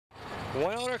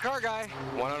One owner car guy,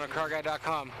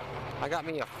 oneownercarguy.com. I got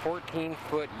me a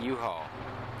 14-foot Uhaul.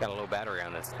 Got a low battery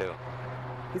on this too.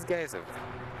 These guys have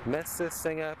messed this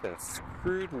thing up and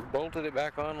screwed and bolted it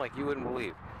back on like you wouldn't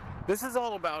believe. This is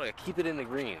all about it. Keep it in the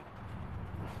green.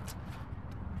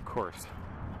 Of course,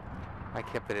 I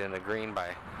kept it in the green by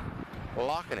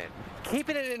locking it.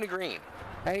 Keeping it in the green.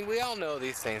 I mean, we all know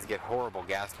these things get horrible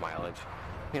gas mileage.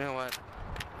 You know what?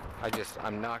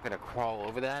 I'm not gonna crawl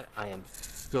over that. I am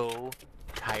so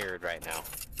tired right now.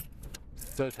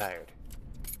 So tired.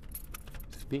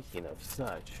 Speaking of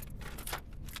such,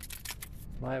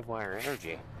 Livewire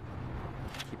Energy.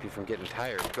 Keep you from getting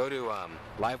tired. Go to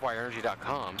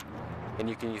livewireenergy.com and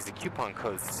you can use the coupon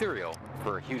code SERIAL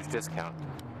for a huge discount.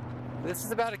 This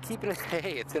is about keeping it,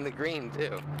 hey, it's in the green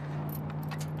too.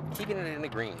 Keeping it in the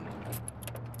green.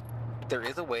 There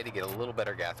is a way to get a little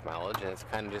better gas mileage, and it's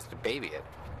kind of just to baby it.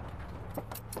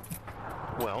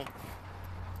 Well,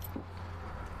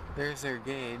 there's their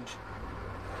gauge.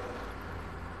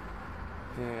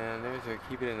 And there's their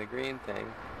keep it in the green thing.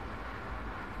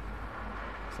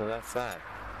 So that's that.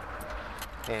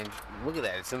 And look at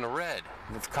that, it's in the red.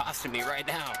 It's costing me right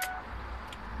now.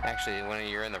 Actually, when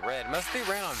you're in the red, it must be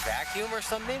ran on vacuum or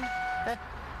something.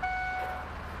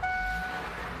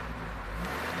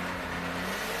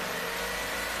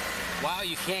 Wow,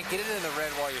 you can't get it in the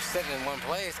red while you're sitting in one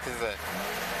place because the,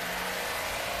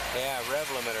 rev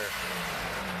limiter.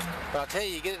 But I'll tell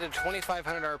you, you get it to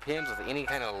 2,500 RPMs with any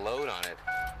kind of load on it,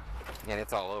 and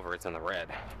it's all over, it's in the red.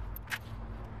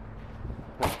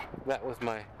 Well, that was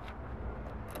my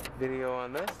video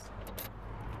on this.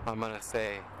 I'm gonna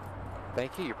say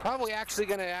thank you. You're probably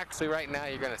right now,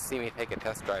 you're gonna see me take a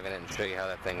test drive in it and show you how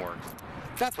that thing works.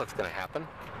 That's what's gonna happen.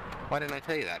 Why didn't I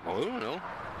tell you that? Well, I don't know.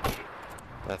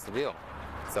 That's the deal.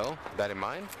 So, with that in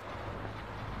mind,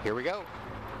 here we go.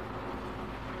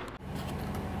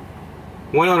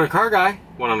 One owner car guy,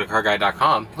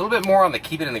 oneownercarguy.com. A little bit more on the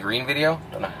keep it in the green video.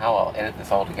 Don't know how I'll edit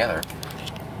this all together.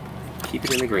 Keep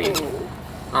it in the green.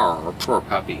 Oh, poor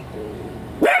puppy.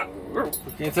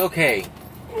 It's okay.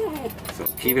 So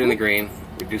keep it in the green,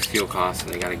 reduce fuel costs,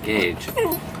 and they got a gauge.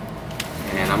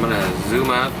 And I'm gonna zoom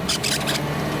up.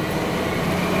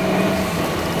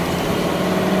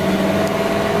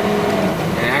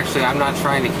 And actually, I'm not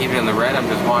trying to keep it in the red, I'm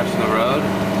just watching the road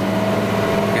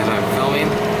because I'm filming.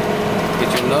 But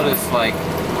you'll notice, like,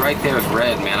 right there is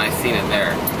red, man. I seen it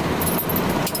there.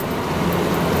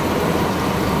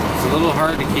 It's a little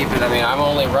hard to keep it. I mean, I'm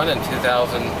only running 2,000,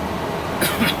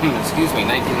 excuse me,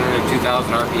 1,900,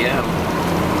 2,000 RPM.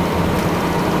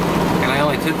 And I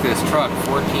only took this truck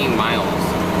 14 miles.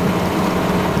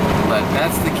 But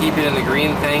that's the keep it in the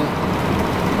green thing.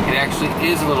 It actually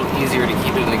is a little easier to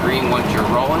keep it in the green once you're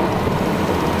rolling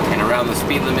and around the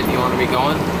speed limit you want to be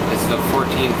going. This is a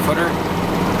 14-footer.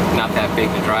 Not that big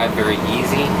to drive, very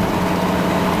easy.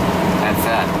 That's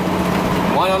that.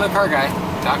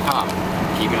 oneownercarguy.com.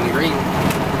 Keep it in the green.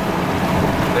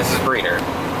 This is Breeder.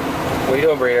 What are you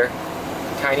doing, Breeder?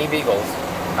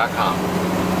 tinybeagles.com.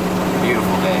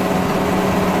 Beautiful day.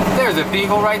 There's a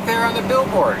beagle right there on the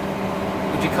billboard.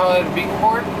 Would you call it a beagle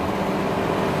board?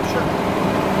 Sure.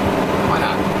 Why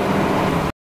not?